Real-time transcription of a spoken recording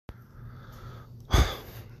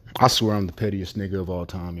I swear I'm the pettiest nigga of all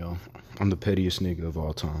time, y'all. I'm the pettiest nigga of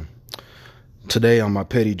all time. Today on my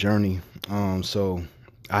petty journey, so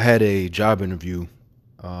I had a job interview,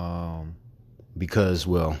 because,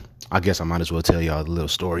 well, I guess I might as well tell y'all the little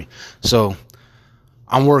story. So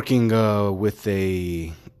I'm working with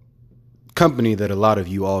a company that a lot of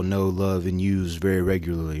you all know, love, and use very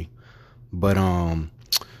regularly, but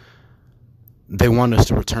they want us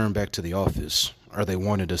to return back to the office, or they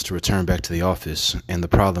wanted us to return back to the office. And the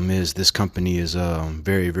problem is this company is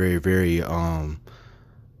very, very, very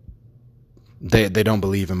they don't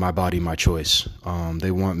believe in my body, my choice.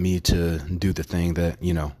 They want me to do the thing that,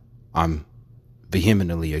 I'm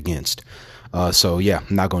vehemently against. So yeah,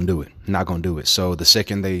 not gonna do it. So the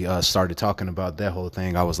second they started talking about that whole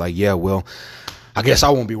thing, I was like, yeah, well, I guess I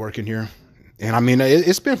won't be working here. And I mean,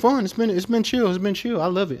 it's been fun. It's been chill. I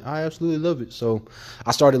love it. I absolutely love it. So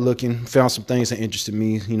I started looking, found some things that interested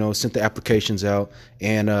me, sent the applications out,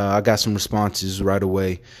 and I got some responses right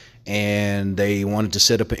away. And they wanted to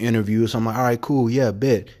set up an interview. So I'm like, all right, cool. Yeah,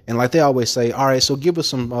 bet. And like they always say, all right, so give us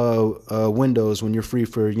some windows when you're free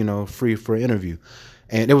for an interview.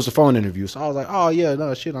 And it was a phone interview. So I was like, oh, yeah,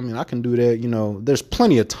 no, shit. I mean, I can do that. There's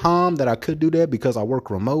plenty of time that I could do that because I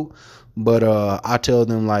work remote. But I tell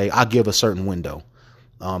them, like, I give a certain window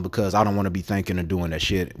because I don't want to be thinking of doing that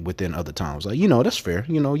shit within other times. Like, that's fair.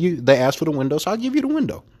 They asked for the window, so I'll give you the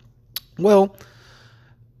window. Well,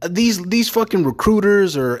 these fucking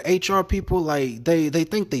recruiters or HR people, like, they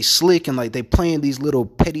think they slick and, like, they playing these little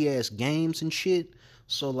petty ass games and shit.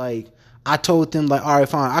 So, like, I told them, like, all right,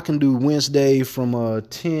 fine, I can do Wednesday from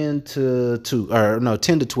 10 to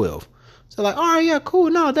 12. So like, all right, yeah, cool.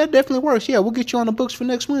 No, that definitely works. Yeah, we'll get you on the books for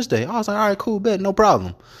next Wednesday. I was like, all right, cool, bet, no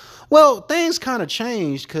problem. Well, things kind of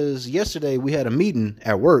changed because yesterday we had a meeting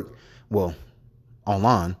at work. Well,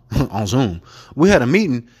 online, on Zoom. We had a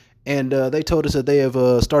meeting, and they told us that they have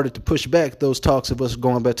started to push back those talks of us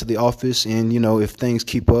going back to the office. And, if things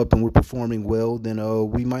keep up and we're performing well, then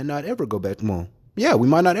we might not ever go back. Well, yeah, we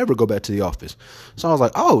might not ever go back to the office. So I was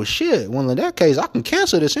like, oh, shit. Well, in that case, I can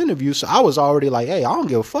cancel this interview. So I was already like, hey, I don't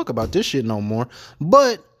give a fuck about this shit no more.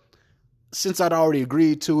 But since I'd already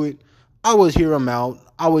agreed to it, I would hear them out.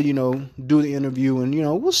 I would, do the interview and,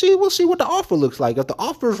 we'll see what the offer looks like. If the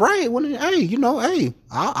offer's right,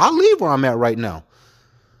 I'll leave where I'm at right now.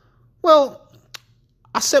 Well,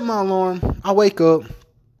 I set my alarm. I wake up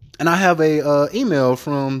and I have a email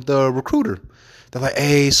from the recruiter. They're like,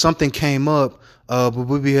 hey, something came up. But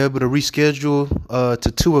we'll be able to reschedule to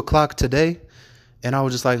 2:00 today. And I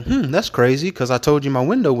was just like, that's crazy because I told you my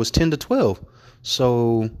window was 10 to 12.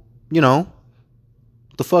 So, the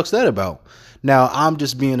fuck's that about? Now, I'm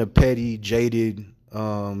just being a petty, jaded,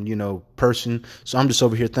 person. So I'm just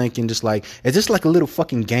over here thinking, just like, is this like a little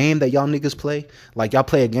fucking game that y'all niggas play? Like, y'all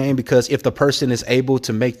play a game because if the person is able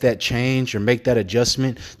to make that change or make that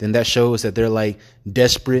adjustment, then that shows that they're like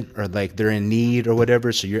desperate or like they're in need or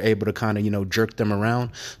whatever. So you're able to kind of, jerk them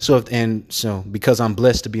around. So because I'm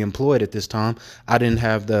blessed to be employed at this time, I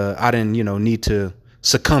didn't, need to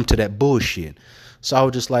succumb to that bullshit. So I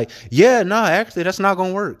was just like, yeah, no, actually, that's not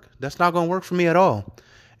going to work. That's not going to work for me at all.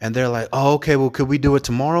 And they're like, oh, okay, well, could we do it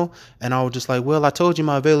tomorrow? And I was just like, well, I told you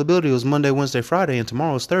my availability was Monday, Wednesday, Friday, and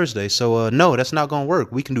tomorrow's Thursday. So, no, that's not going to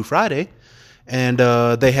work. We can do Friday. And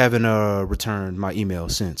they haven't returned my email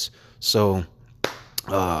since. So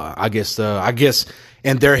I guess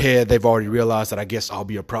in their head, they've already realized that I guess I'll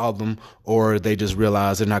be a problem, or they just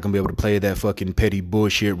realize they're not going to be able to play that fucking petty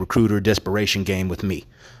bullshit recruiter desperation game with me.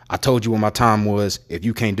 I told you when my time was. If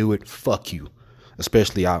you can't do it, fuck you.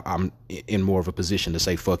 Especially I'm in more of a position to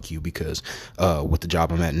say fuck you because with the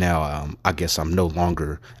job I'm at now, I guess I'm no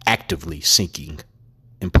longer actively seeking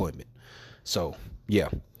employment. So, yeah.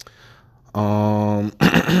 Oh,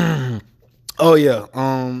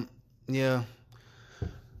 yeah. Yeah.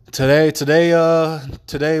 Today,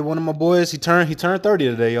 one of my boys, he turned 30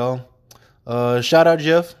 today, y'all. Shout out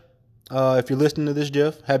Jeff. If you're listening to this,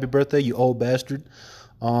 Jeff, happy birthday, you old bastard.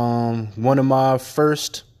 One of my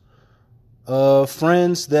first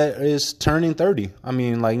friends that is turning 30. I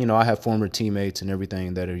mean, like, I have former teammates and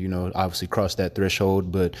everything that are, obviously crossed that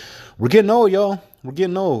threshold, but we're getting old, y'all. We're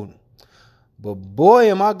getting old. But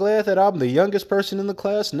boy, am I glad that I'm the youngest person in the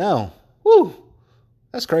class now. Woo!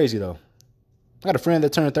 That's crazy, though. I got a friend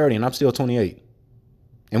that turned 30 and I'm still 28.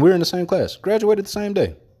 And we're in the same class. Graduated the same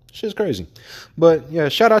day. Shit's crazy. But yeah,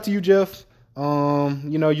 shout out to you, Jeff. You're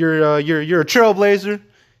a trailblazer.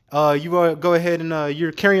 You go ahead and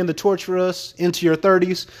you're carrying the torch for us into your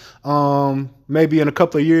 30s. Maybe in a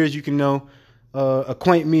couple of years you can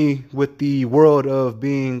acquaint me with the world of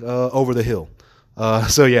being over the hill.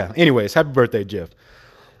 So yeah. Anyways, happy birthday, Jeff.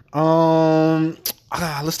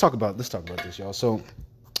 Let's talk about this, y'all. So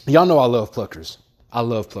y'all know I love pluckers. I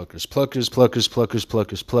love pluckers. Pluckers.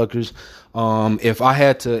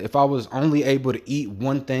 If I was only able to eat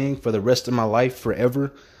one thing for the rest of my life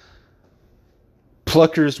forever,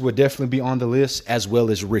 pluckers would definitely be on the list, as well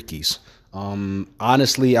as Rickies.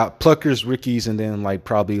 Honestly, pluckers, Rickies, and then like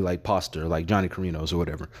probably like pasta, like Johnny Carino's or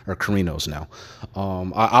whatever, or Carino's now.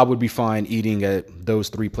 I would be fine eating at those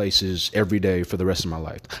three places every day for the rest of my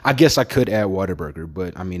life. I guess I could add Whataburger,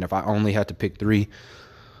 but I mean, if I only had to pick three,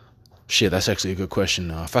 shit, that's actually a good question.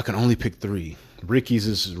 If I can only pick three, Rickies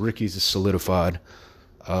is solidified.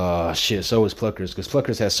 Shit, so is Pluckers, because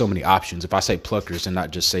Pluckers has so many options. If I say Pluckers and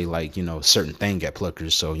not just say like, certain thing at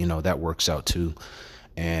Pluckers, so that works out too.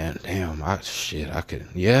 And damn, I could,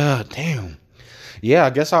 yeah, damn. Yeah, I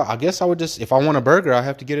guess I would just, if I want a burger, I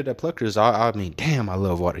have to get it at Pluckers. I mean, damn, I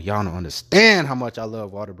love water. Y'all don't understand how much I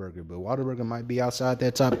love Whataburger, but Whataburger might be outside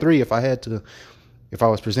that top three if I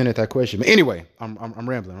was presented that question. But anyway, I'm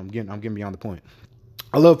rambling. I'm getting beyond the point.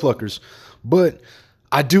 I love Pluckers, but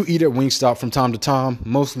I do eat at Wingstop from time to time,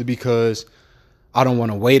 mostly because I don't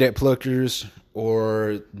want to wait at Pluckers,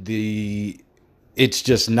 or it's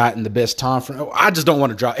just not in the best time for. I just don't want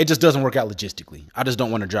to drive. It just doesn't work out logistically. I just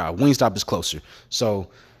don't want to drive. Wingstop is closer, so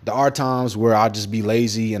there are times where I just be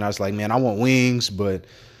lazy and I was like, man, I want wings, but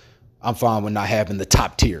I'm fine with not having the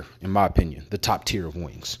top tier, in my opinion, the top tier of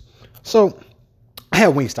wings. So I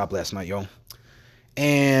had Wingstop last night, yo,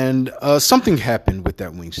 and something happened with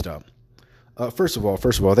that Wingstop. First of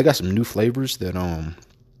all, they got some new flavors that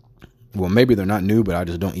well, maybe they're not new, but I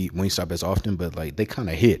just don't eat Wingstop as often. But like they kind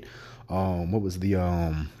of hit. What was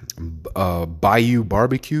the Bayou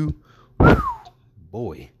barbecue? Whew,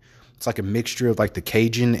 boy, it's like a mixture of like the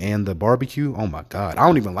Cajun and the barbecue. Oh my god, I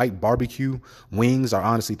don't even like barbecue wings. I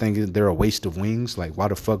honestly think they're a waste of wings. Like, why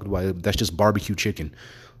the fuck do I? That's just barbecue chicken.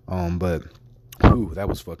 But ooh, that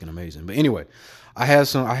was fucking amazing. But anyway, I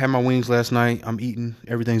had my wings last night. I'm eating.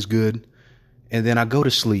 Everything's good. And then I go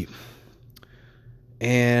to sleep.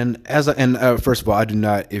 And first of all, I do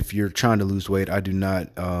not, if you're trying to lose weight, I do not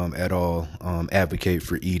at all advocate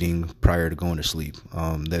for eating prior to going to sleep.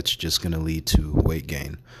 That's just going to lead to weight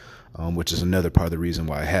gain, which is another part of the reason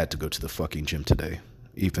why I had to go to the fucking gym today,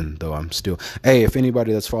 even though I'm still, hey, if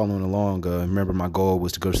anybody that's following along, remember my goal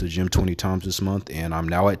was to go to the gym 20 times this month, and I'm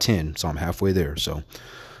now at 10, so I'm halfway there. So I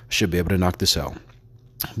should be able to knock this out.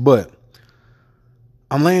 But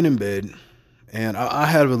I'm laying in bed. And I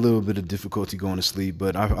had a little bit of difficulty going to sleep,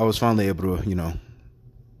 but I was finally able to,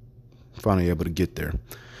 get there.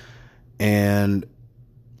 And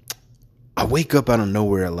I wake up out of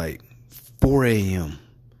nowhere at like 4 a.m.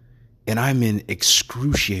 and I'm in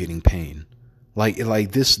excruciating pain. Like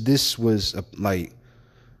this was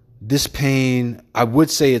this pain. I would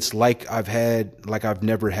say it's like I've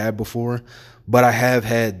never had before. But I have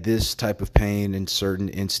had this type of pain in certain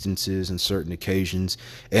instances and certain occasions,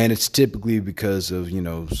 and it's typically because of,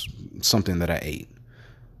 something that I ate.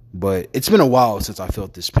 But it's been a while since I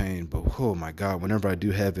felt this pain, but oh my God, whenever I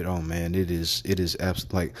do have it, oh man, it is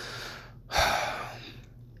absolutely like,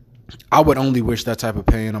 I would only wish that type of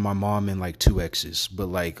pain on my mom and like 2 exes, but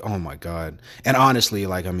like, oh my God. And honestly,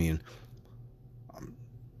 like, I mean,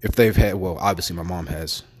 if they've had, well, obviously my mom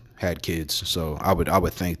has had kids, so I would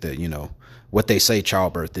think that, what they say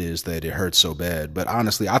childbirth is, that it hurts so bad. But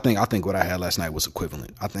honestly, I think what I had last night was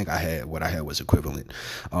equivalent. I think what I had was equivalent.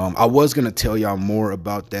 I was going to tell y'all more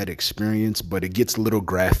about that experience, but it gets a little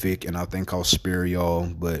graphic, and I think I'll spare y'all.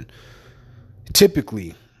 But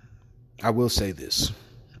typically, I will say this.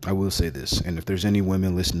 And if there's any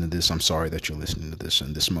women listening to this, I'm sorry that you're listening to this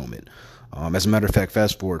in this moment. As a matter of fact,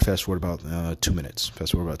 fast forward about 2 minutes.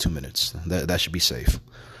 Fast forward about 2 minutes. That should be safe.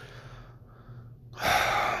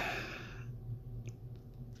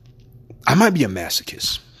 I might be a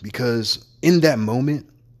masochist, because in that moment,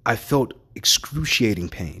 I felt excruciating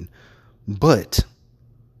pain, but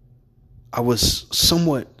I was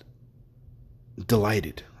somewhat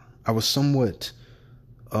delighted. I was somewhat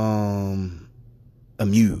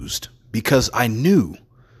amused, because I knew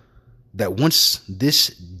that once this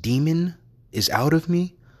demon is out of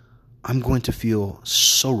me, I'm going to feel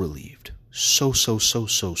so relieved. So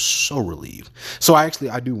relieved. So I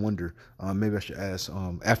do wonder, maybe I should ask,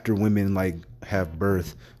 after women like have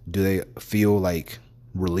birth, do they feel like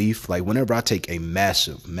relief? Like whenever I take a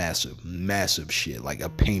massive shit, like a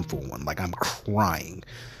painful one, like I'm crying,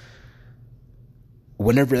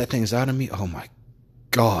 whenever that thing's out of me, oh my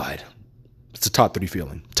God, it's a top three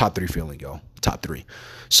feeling, y'all. Top three.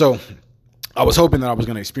 So I was hoping that I was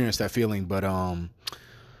going to experience that feeling, but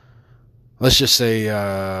let's just say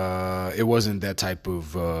it wasn't that type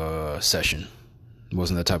of session. It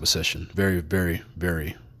wasn't that type of session. Very, very,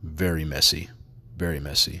 very, very messy. Very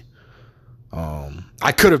messy.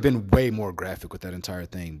 I could have been way more graphic with that entire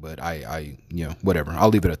thing, but I whatever. I'll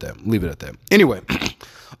leave it at that. Anyway,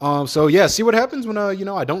 so yeah, see what happens when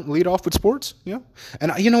I don't lead off with sports. Yeah,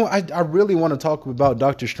 and I really want to talk about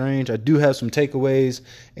Doctor Strange. I do have some takeaways,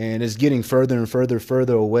 and it's getting further and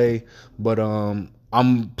further away. But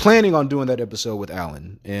I'm planning on doing that episode with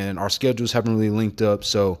Alan, and our schedules haven't really linked up,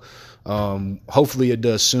 so. Hopefully it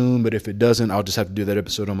does soon, but if it doesn't, I'll just have to do that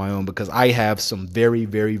episode on my own because I have some very,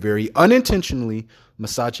 very, very unintentionally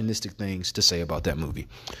misogynistic things to say about that movie.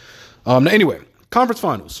 Anyway, conference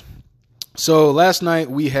finals. So last night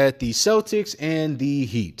we had the Celtics and the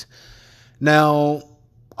Heat. Now,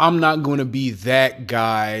 I'm not going to be that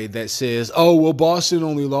guy that says, oh, well, Boston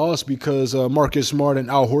only lost because Marcus Smart and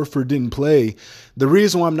Al Horford didn't play. The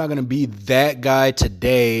reason why I'm not going to be that guy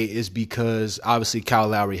today is because obviously Kyle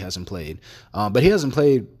Lowry hasn't played. But he hasn't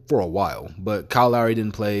played for a while. But Kyle Lowry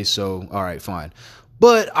didn't play, so all right, fine.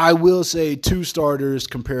 But I will say 2 starters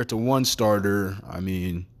compared to 1 starter. I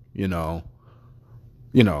mean,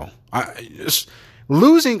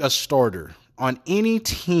 losing a starter on any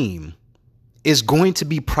team is going to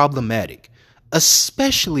be problematic,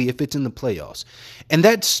 especially if it's in the playoffs. And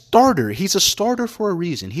that starter, he's a starter for a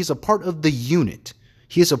reason. He's a part of the unit.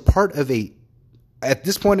 He is a part of at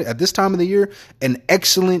this time of the year, an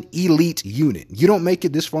excellent elite unit. You don't make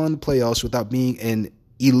it this far in the playoffs without being an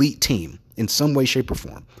elite team in some way, shape, or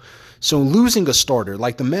form. So losing a starter,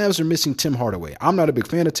 like the Mavs are missing Tim Hardaway. I'm not a big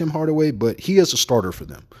fan of Tim Hardaway, but he is a starter for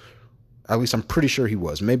them. At least I'm pretty sure he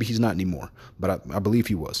was. Maybe he's not anymore, but I believe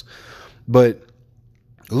he was. But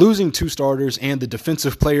losing 2 starters and the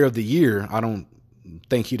defensive player of the year, I don't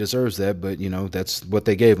think he deserves that, but that's what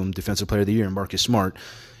they gave him, defensive player of the year, and Marcus Smart.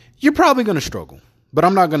 You're probably going to struggle, but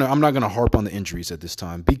I'm not going to harp on the injuries at this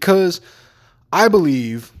time because I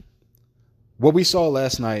believe what we saw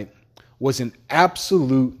last night was an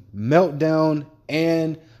absolute meltdown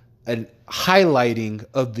and a highlighting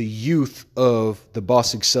of the youth of the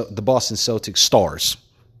Boston Celtics stars.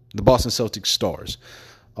 The Boston Celtics stars.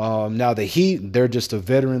 Now the Heat, they're just a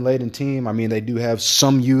veteran-laden team. I mean, they do have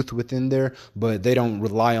some youth within there, but they don't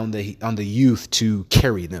rely on the youth to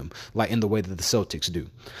carry them like in the way that the Celtics do.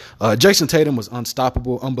 Jason Tatum was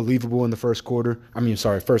unstoppable, unbelievable in the first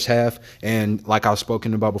half. And like I've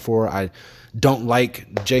spoken about before, I don't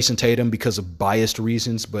like Jason Tatum because of biased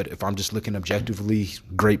reasons, but if I'm just looking objectively,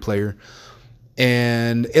 great player.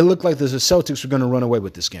 And it looked like the Celtics were going to run away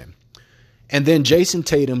with this game. And then Jason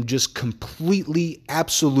Tatum just completely,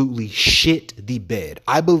 absolutely shit the bed.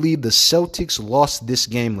 I believe the Celtics lost this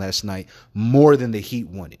game last night more than the Heat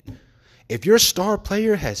won it. If your star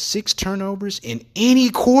player has 6 turnovers in any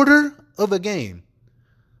quarter of a game,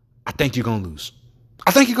 I think you're going to lose.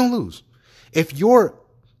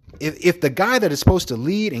 If the guy that is supposed to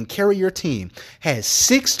lead and carry your team has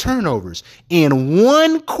 6 turnovers in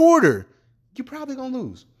 1 quarter, you're probably going to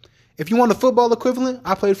lose. If you want a football equivalent,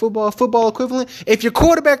 I played football equivalent. If your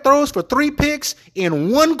quarterback throws for 3 picks in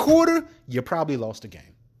 1 quarter, you probably lost the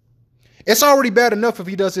game. It's already bad enough if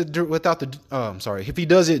he does it if he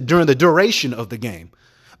does it during the duration of the game.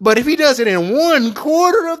 But if he does it in 1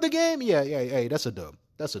 quarter of the game, yeah, that's a dub.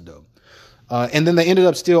 And then they ended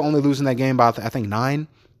up still only losing that game by, I think, 9.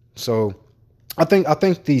 So I think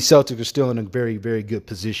the Celtics are still in a very, very good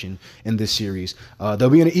position in this series. They'll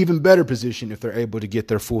be in an even better position if they're able to get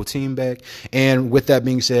their full team back. And with that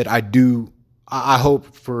being said, I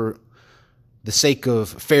hope for the sake of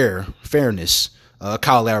fairness,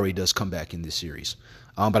 Kyle Lowry does come back in this series.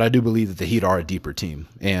 But I do believe that the Heat are a deeper team.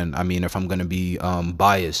 And I mean, if I'm going to be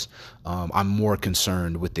biased, I'm more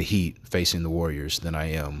concerned with the Heat facing the Warriors than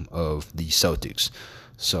I am of the Celtics.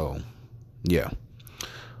 So, yeah.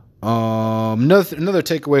 Another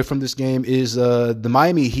takeaway from this game is the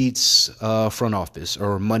Miami Heat's front office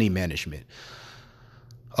or money management.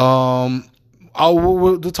 We'll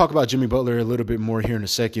talk about Jimmy Butler a little bit more here in a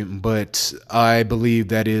second, but I believe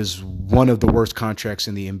that is one of the worst contracts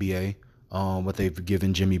in the NBA, what they've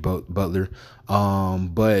given Jimmy Butler.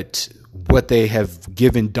 But what they have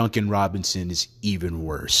given Duncan Robinson is even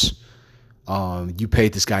worse. You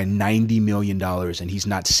paid this guy $90 million and he's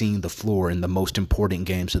not seeing the floor in the most important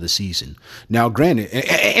games of the season. Now, granted,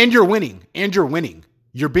 and you're winning.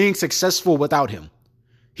 You're being successful without him.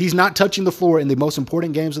 He's not touching the floor in the most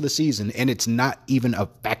important games of the season, and it's not even a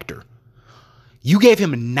factor. You gave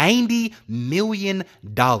him $90 million.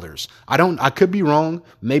 I could be wrong.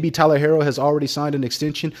 Maybe Tyler Herro has already signed an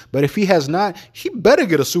extension, but if he has not, he better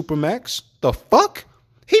get a Supermax. The fuck?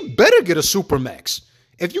 He better get a Supermax.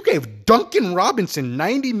 If you gave Duncan Robinson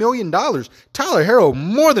 $90 million, Tyler Herro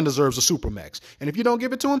more than deserves a Supermax. And if you don't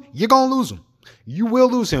give it to him, you're going to lose him. You will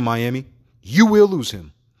lose him, Miami. You will lose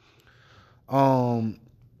him.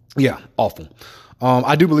 Yeah, awful.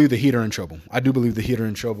 I do believe the Heat are in trouble.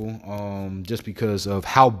 Just because of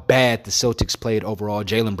how bad the Celtics played overall.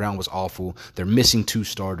 Jaylen Brown was awful. They're missing 2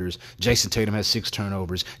 starters. Jason Tatum has 6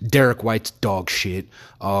 turnovers. Derek White's dog shit.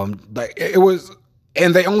 And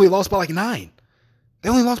they only lost by like 9.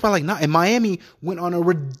 And Miami went on a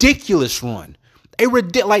ridiculous run.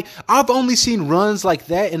 I've only seen runs like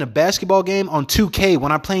that in a basketball game on 2K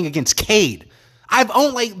when I'm playing against Cade.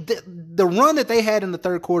 The run that they had in the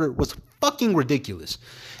third quarter was fucking ridiculous.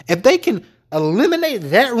 If they can eliminate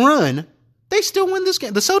that run, they still win this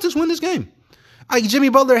game. The Celtics win this game. Jimmy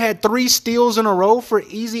Butler had 3 steals in a row for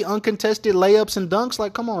easy, uncontested layups and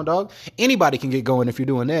dunks. Come on, dog. Anybody can get going if you're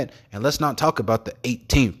doing that. And let's not talk about the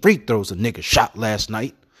 18 free throws a nigga shot last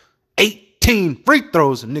night. 18 free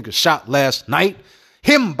throws a nigga shot last night.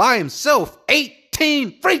 Him by himself,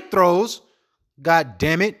 18 free throws. God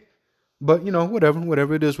damn it. But,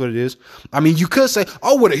 whatever. It is what it is. You could say,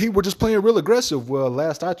 the Heat were just playing real aggressive. Well,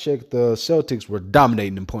 last I checked, the Celtics were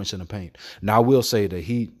dominating in points in the paint. Now, I will say the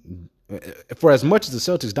Heat, for as much as the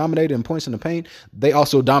Celtics dominated in points in the paint, they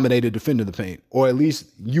also dominated defending the paint. Or at least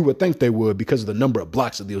you would think they would because of the number of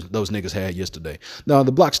blocks that those niggas had yesterday. Now,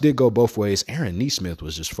 the blocks did go both ways. Aaron Nesmith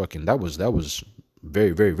was just fucking, that was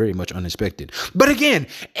very, very, very much unexpected. But again,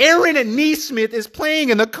 Aaron Nesmith is playing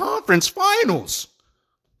in the conference finals.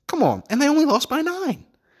 Come on. And they only lost by 9.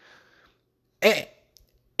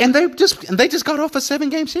 And they just got off a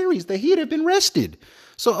 7-game series. The Heat have been rested.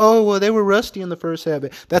 So, they were rusty in the first half.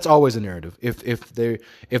 That's always a narrative. If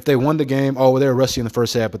they won the game, they were rusty in the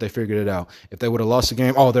first half, but they figured it out. If they would have lost the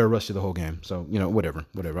game, they were rusty the whole game. So, whatever.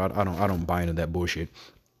 I don't buy into that bullshit.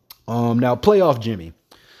 Now playoff Jimmy.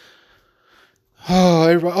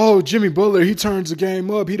 Jimmy Butler, he turns the game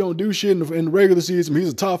up. He don't do shit in the regular season. He's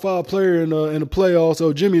a top 5 player in the playoffs.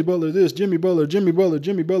 Oh, Jimmy Butler this, Jimmy Butler.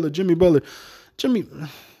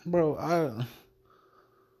 Bro,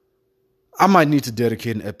 I might need to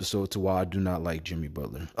dedicate an episode to why I do not like Jimmy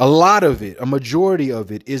Butler. A majority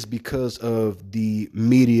of it is because of the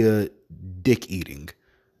media dick eating.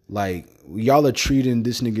 Y'all are treating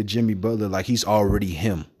this nigga Jimmy Butler like he's already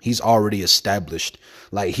him. He's already established.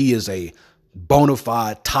 He is a bona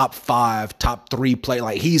fide top 5, top 3 player.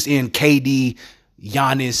 He's in KD,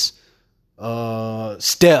 Giannis,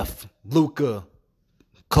 Steph, Luka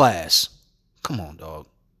class. Come on, dog.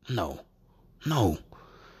 No.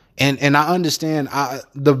 And I understand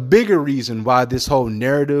the bigger reason why this whole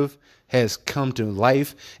narrative has come to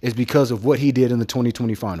life is because of what he did in the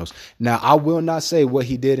 2020 finals. Now, I will not say what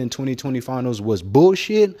he did in 2020 finals was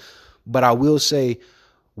bullshit, but I will say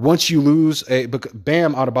once you lose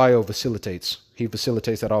Bam Adebayo facilitates. He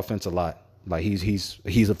facilitates that offense a lot. He's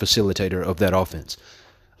a facilitator of that offense.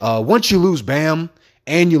 Once you lose Bam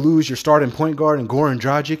and you lose your starting point guard and Goran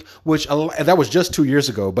Dragic, which that was just 2 years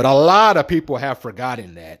ago, but a lot of people have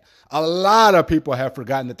forgotten that. A lot of people have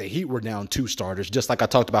forgotten that the Heat were down 2 starters, just like I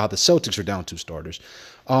talked about how the Celtics are down 2 starters.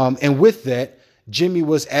 And with that, Jimmy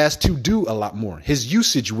was asked to do a lot more. His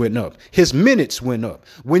usage went up. His minutes went up.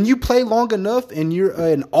 When you play long enough and you're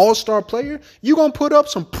an all-star player, you're going to put up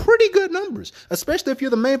some pretty good numbers, especially if you're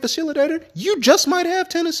the main facilitator. You just might have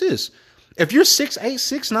 10 assists. If you're 6'8",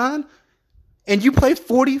 6'9", and you play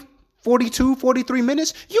 40, 42, 43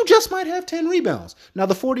 minutes, you just might have 10 rebounds. Now,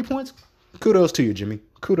 the 40 points, kudos to you, Jimmy.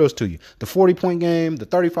 Kudos to you. The 40-point game, the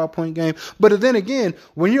 35-point game. But then again,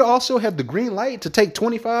 when you also have the green light to take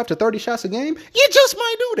 25 to 30 shots a game, you just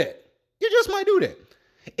might do that.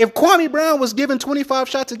 If Kwame Brown was given 25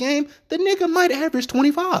 shots a game, the nigga might average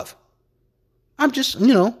 25. I'm just,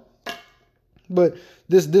 But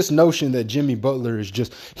this notion that Jimmy Butler is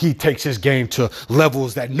just, he takes his game to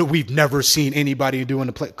levels that we've never seen anybody do in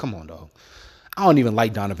the play. Come on, dog. I don't even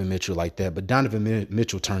like Donovan Mitchell like that, but Donovan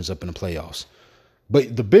Mitchell turns up in the playoffs.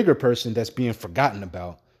 But the bigger person that's being forgotten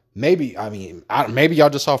about, maybe y'all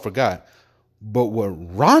just all forgot, but what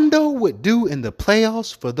Rondo would do in the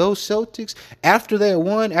playoffs for those Celtics after they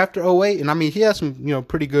won, after 08, and he had some,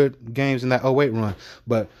 pretty good games in that 08 run,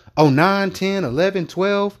 but 09, 10, 11,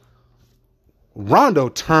 12, Rondo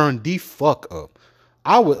turned the fuck up.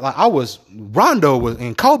 Rondo was,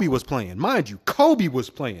 and Kobe was playing. Mind you, Kobe was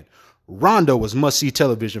playing. Rondo was must-see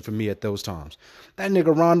television for me at those times. That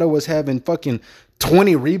nigga Rondo was having fucking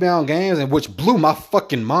 20 rebound games, and which blew my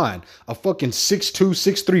fucking mind. A fucking 6'2",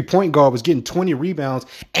 6'3" point guard was getting 20 rebounds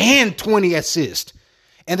and 20 assists.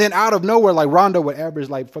 And then out of nowhere, Rondo would average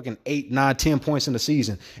fucking 8, 9, 10 points in the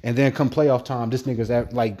season. And then come playoff time, this nigga's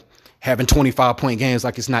having 25-point games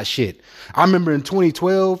like it's not shit. I remember in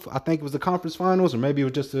 2012, I think it was the conference finals, or maybe it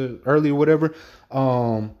was just early or whatever.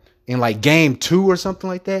 In like game 2 or something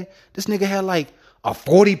like that, this nigga had like a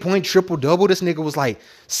 40-point triple double. This nigga was like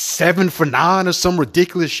 7 for 9 or some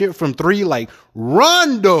ridiculous shit from 3. Like,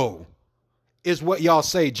 Rondo is what y'all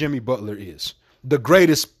say Jimmy Butler is. The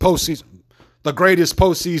greatest postseason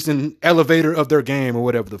elevator of their game, or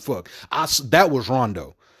whatever the fuck. That was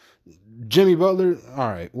Rondo. Jimmy Butler, all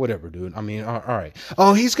right, whatever, dude. I mean, all right.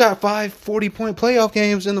 Oh, he's got 5 40-point playoff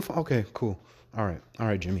games in the. Okay, cool. All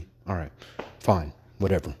right, Jimmy. All right, fine,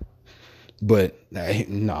 whatever. But nah,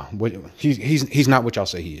 he's not what y'all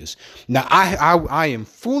say he is. Now I am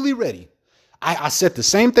fully ready. I said the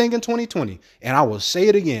same thing in 2020, and I will say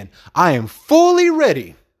it again. I am fully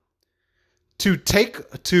ready to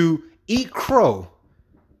eat crow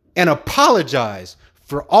and apologize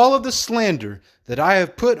for all of the slander that I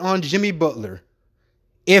have put on Jimmy Butler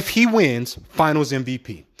if he wins Finals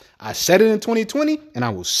MVP. I said it in 2020, and I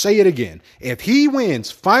will say it again. If he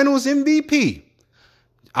wins Finals MVP,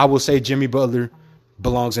 I will say Jimmy Butler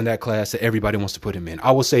belongs in that class that everybody wants to put him in.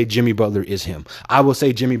 I will say Jimmy Butler is him. I will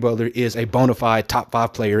say Jimmy Butler is a bona fide top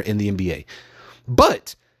 5 player in the NBA.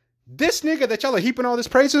 But this nigga that y'all are heaping all this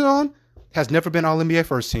praises on has never been All NBA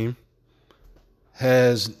first team.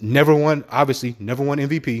 Has never won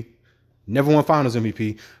MVP. Never won Finals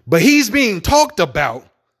MVP. But he's being talked about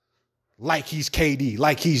like he's KD,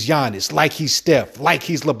 like he's Giannis, like he's Steph, like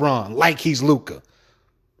he's LeBron, like he's Luka.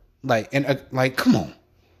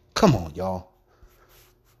 Come on, y'all.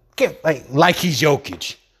 Like he's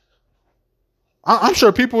Jokic. I'm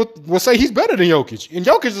sure people will say he's better than Jokic. And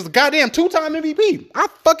Jokic is a goddamn 2-time MVP. I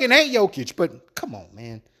fucking hate Jokic, but come on,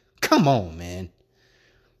 man.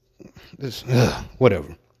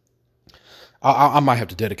 Whatever. I might have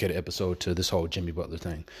to dedicate an episode to this whole Jimmy Butler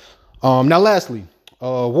thing. Now, lastly,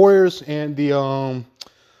 Warriors and the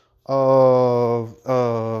Mavs.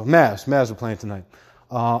 Mavs are playing tonight.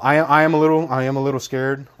 I am a little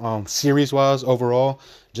scared, series wise overall,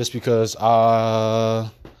 just because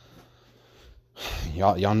y'all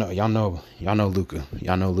know Luka.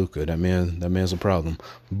 Y'all know Luka. That man's a problem.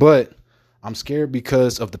 But I'm scared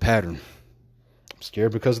because of the pattern.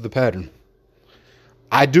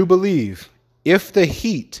 I do believe if the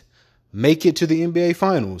Heat make it to the NBA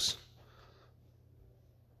Finals,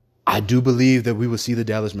 I do believe that we will see the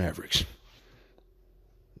Dallas Mavericks.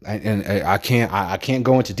 And I can't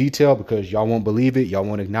go into detail because y'all won't believe it, y'all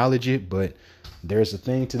won't acknowledge it, but there's a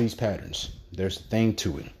thing to these patterns. There's a thing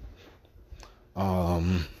to it.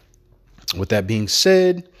 With that being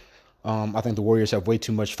said, I think the Warriors have way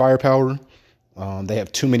too much firepower. They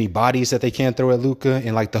have too many bodies that they can't throw at Luka,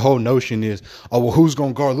 and like the whole notion is, oh well, who's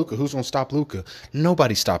gonna guard Luka? Who's gonna stop Luka?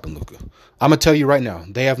 Nobody's stopping Luka. I'm gonna tell you right now,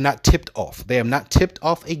 they have not tipped off. They have not tipped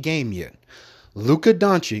off a game yet. Luka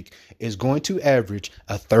Doncic is going to average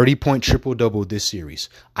a 30-point triple-double this series.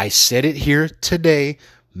 I said it here today,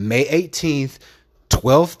 May 18th,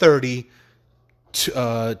 12:30,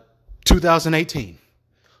 2018.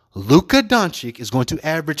 Luka Doncic is going to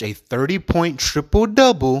average a 30-point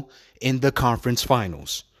triple-double in the conference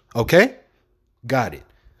finals. Okay? Got it.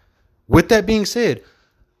 With that being said,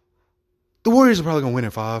 the Warriors are probably going to win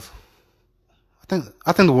in 5.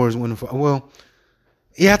 I think the Warriors win in 5. Well,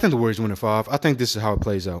 yeah, I think the Warriors win in 5. I think this is how it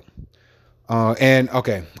plays out. I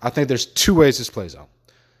think there's 2 ways this plays out.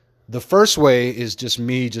 The first way is just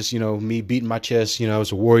me beating my chest,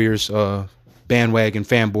 as a Warriors bandwagon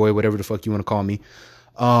fanboy, whatever the fuck you want to call me.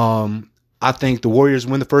 I think the Warriors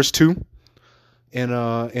win the first 2 in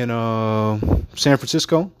San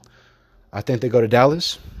Francisco. I think they go to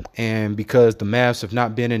Dallas, and because the Mavs have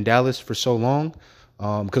not been in Dallas for so long,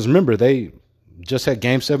 because remember they just had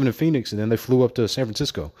Game 7 in Phoenix, and then they flew up to San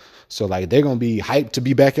Francisco. So, they're going to be hyped to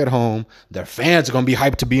be back at home. Their fans are going to be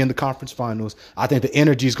hyped to be in the conference finals. I think the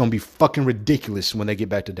energy is going to be fucking ridiculous when they get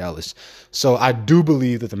back to Dallas. So, I do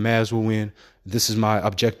believe that the Mavs will win. This is my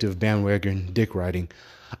objective bandwagon dick riding.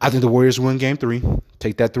 I think the Warriors will win Game 3.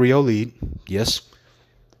 Take that 3-0 lead. Yes.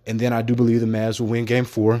 And then I do believe the Mavs will win Game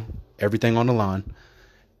 4. Everything on the line.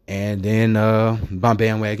 And then my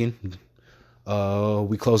bandwagon,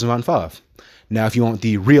 we close them out in 5. Now, if you want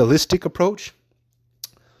the realistic approach,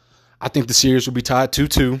 I think the series will be tied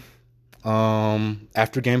 2-2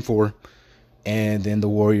 after Game 4, and then the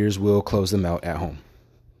Warriors will close them out at home.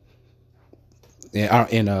 And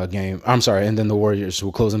then the Warriors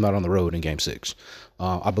will close them out on the road in Game 6.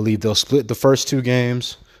 I believe they'll split the first 2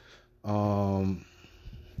 games. I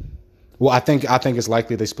think it's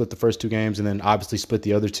likely they split the first 2 games and then obviously split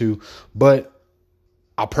the other 2. But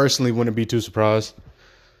I personally wouldn't be too surprised.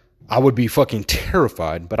 I would be fucking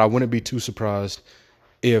terrified, but I wouldn't be too surprised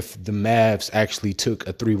if the Mavs actually took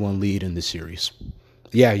a 3-1 lead in this series.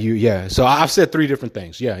 Yeah. So I've said three different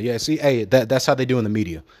things. Yeah. See, hey, that's how they do in the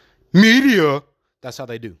media. That's how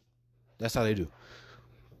they do.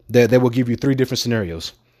 They will give you three different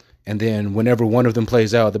scenarios. And then whenever one of them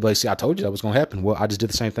plays out, they'll be like, see, I told you that was going to happen. Well, I just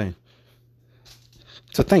did the same thing.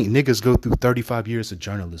 So think niggas go through 35 years of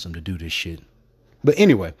journalism to do this shit. But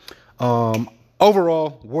anyway,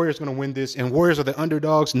 overall, Warriors going to win this, and Warriors are the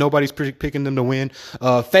underdogs. Nobody's picking them to win.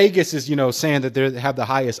 Vegas is, saying that they have the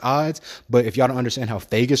highest odds, but if y'all don't understand how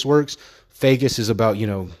Vegas works, Vegas is about,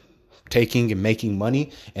 taking and making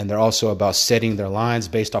money, and they're also about setting their lines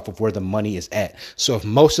based off of where the money is at. So if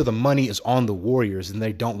most of the money is on the Warriors, then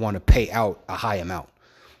they don't want to pay out a high amount.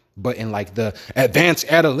 But in like the advanced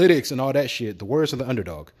analytics and all that shit, the Warriors are the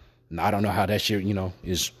underdog. Now, I don't know how that shit,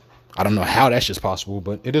 is. I don't know how that shit's possible,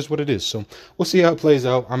 but it is what it is. So we'll see how it plays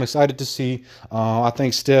out. I'm excited to see. I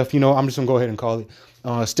think Steph, I'm just going to go ahead and call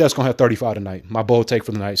it. Steph's going to have 35 tonight. My bold take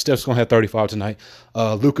for the night. Steph's going to have 35 tonight.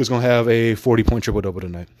 Luka's going to have a 40-point triple-double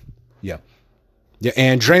tonight. Yeah.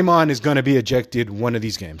 And Draymond is going to be ejected one of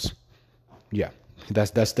these games. Yeah.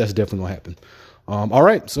 That's definitely going to happen. All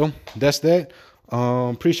right. So that's that.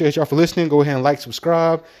 Appreciate y'all for listening. Go ahead and like,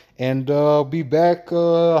 subscribe, and be back.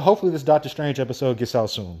 Hopefully this Doctor Strange episode gets out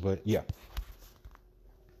soon. But yeah.